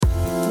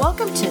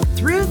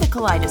Through the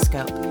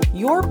Kaleidoscope,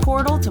 your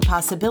portal to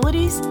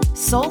possibilities,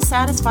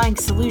 soul-satisfying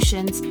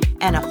solutions,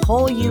 and a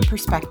whole you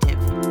perspective.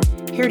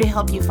 Here to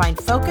help you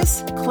find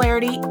focus,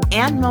 clarity,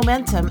 and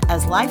momentum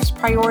as life's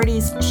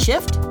priorities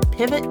shift,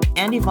 pivot,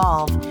 and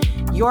evolve.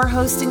 Your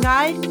host and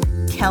guide,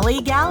 Kelly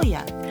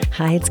Gallia.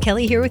 Hi, it's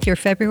Kelly here with your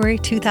February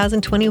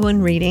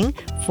 2021 reading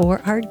for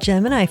our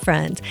Gemini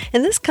friends.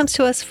 And this comes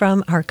to us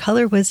from our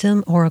Color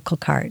Wisdom Oracle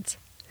cards.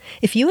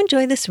 If you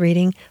enjoy this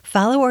reading,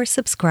 follow or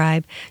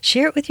subscribe,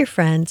 share it with your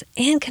friends,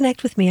 and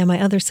connect with me on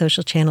my other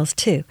social channels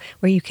too,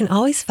 where you can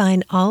always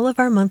find all of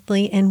our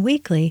monthly and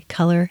weekly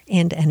color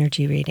and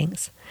energy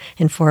readings.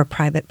 And for a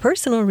private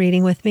personal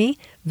reading with me,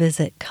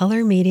 visit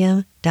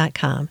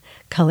colormedium.com,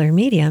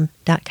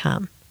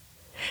 colormedium.com.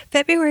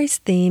 February's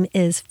theme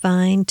is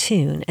Fine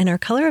Tune, and our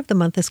color of the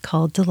month is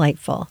called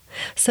Delightful.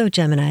 So,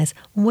 Geminis,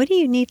 what do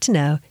you need to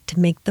know to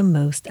make the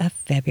most of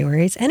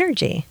February's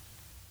energy?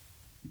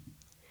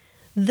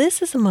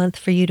 This is a month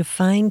for you to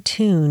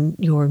fine-tune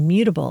your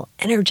mutable,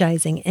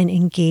 energizing, and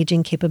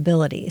engaging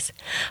capabilities.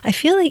 I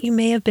feel that you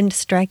may have been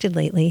distracted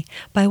lately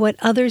by what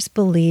others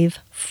believe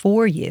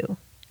for you.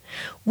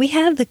 We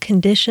have the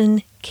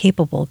Condition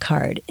Capable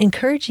card,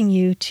 encouraging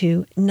you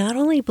to not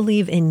only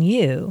believe in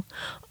you,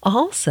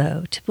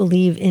 also to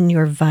believe in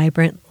your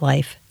vibrant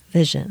life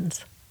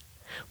visions.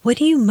 What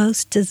do you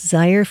most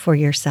desire for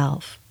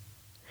yourself?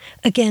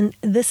 Again,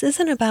 this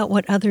isn't about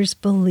what others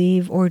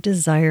believe or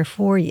desire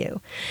for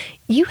you.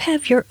 You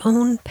have your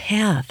own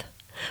path.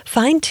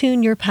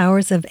 Fine-tune your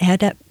powers of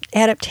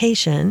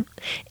adaptation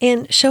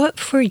and show up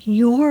for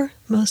your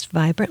most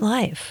vibrant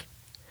life.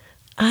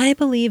 I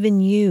believe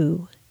in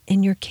you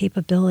and your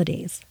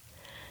capabilities.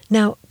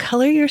 Now,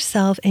 color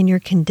yourself and your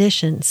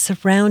conditions,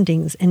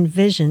 surroundings, and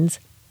visions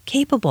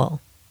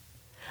capable.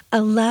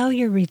 Allow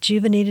your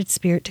rejuvenated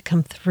spirit to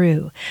come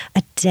through,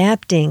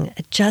 adapting,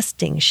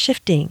 adjusting,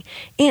 shifting,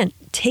 and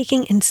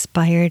taking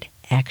inspired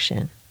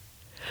action.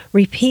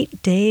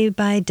 Repeat day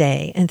by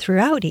day and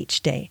throughout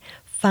each day,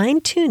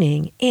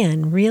 fine-tuning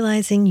and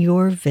realizing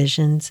your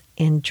visions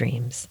and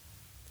dreams.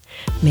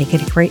 Make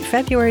it a great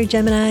February,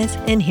 Geminis,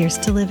 and here's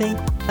to living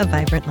a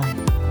vibrant life.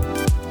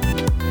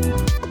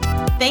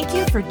 Thank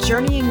you for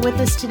journeying with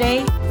us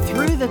today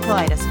through the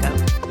Kaleidoscope.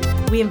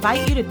 We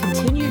invite you to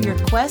continue your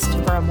quest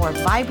for a more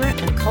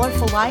vibrant and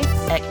colorful life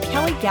at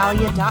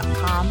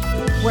kellygallia.com,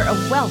 where a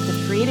wealth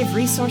of creative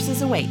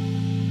resources await.